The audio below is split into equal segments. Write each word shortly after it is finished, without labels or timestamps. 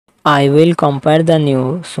I will compare the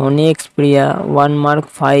new Sony Xperia 1 Mark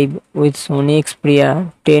 5 with Sony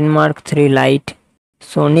Xperia 10 Mark 3 Lite.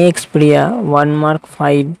 Sony Xperia 1 Mark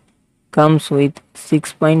 5 comes with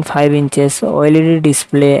 6.5 inches OLED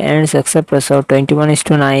display and success ratio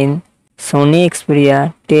 21:9. Sony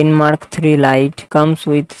Xperia 10 Mark 3 Lite comes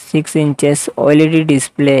with 6 inches OLED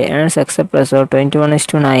display and success ratio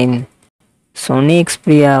 21:9. Sony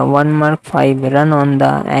Xperia 1 Mark 5 run on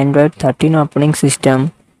the Android 13 operating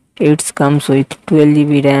system. It comes with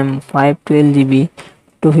 12GB RAM, 512GB,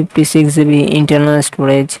 256GB internal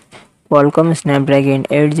storage, Qualcomm Snapdragon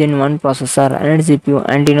 8 Gen 1 processor and GPU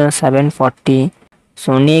Adreno 740.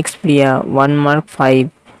 Sony Xperia 1 Mark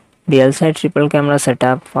 5 dual side triple camera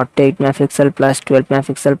setup, 48 megapixel plus 12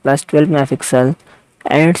 megapixel plus 12 megapixel,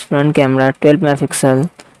 and its front camera 12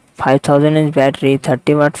 megapixel, 5000 mAh battery,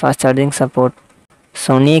 30 watt fast charging support.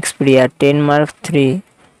 Sony Xperia 10 Mark 3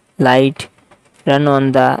 Lite run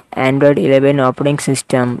on the Android 11 operating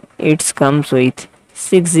system. It comes with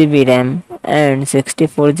 6GB RAM and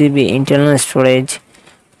 64GB internal storage,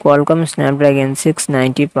 Qualcomm Snapdragon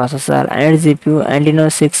 690 processor and GPU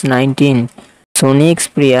Adreno 619. Sony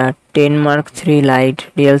Xperia 10 Mark 3 Lite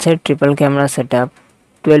dual side triple camera setup,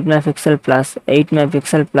 12 megapixel plus 8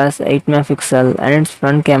 megapixel plus 8 megapixel, and its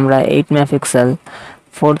front camera 8 megapixel,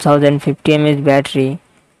 4050 mAh battery,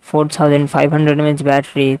 4500 mAh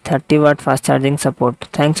battery, 30 watt fast charging support.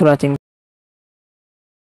 Thanks for watching.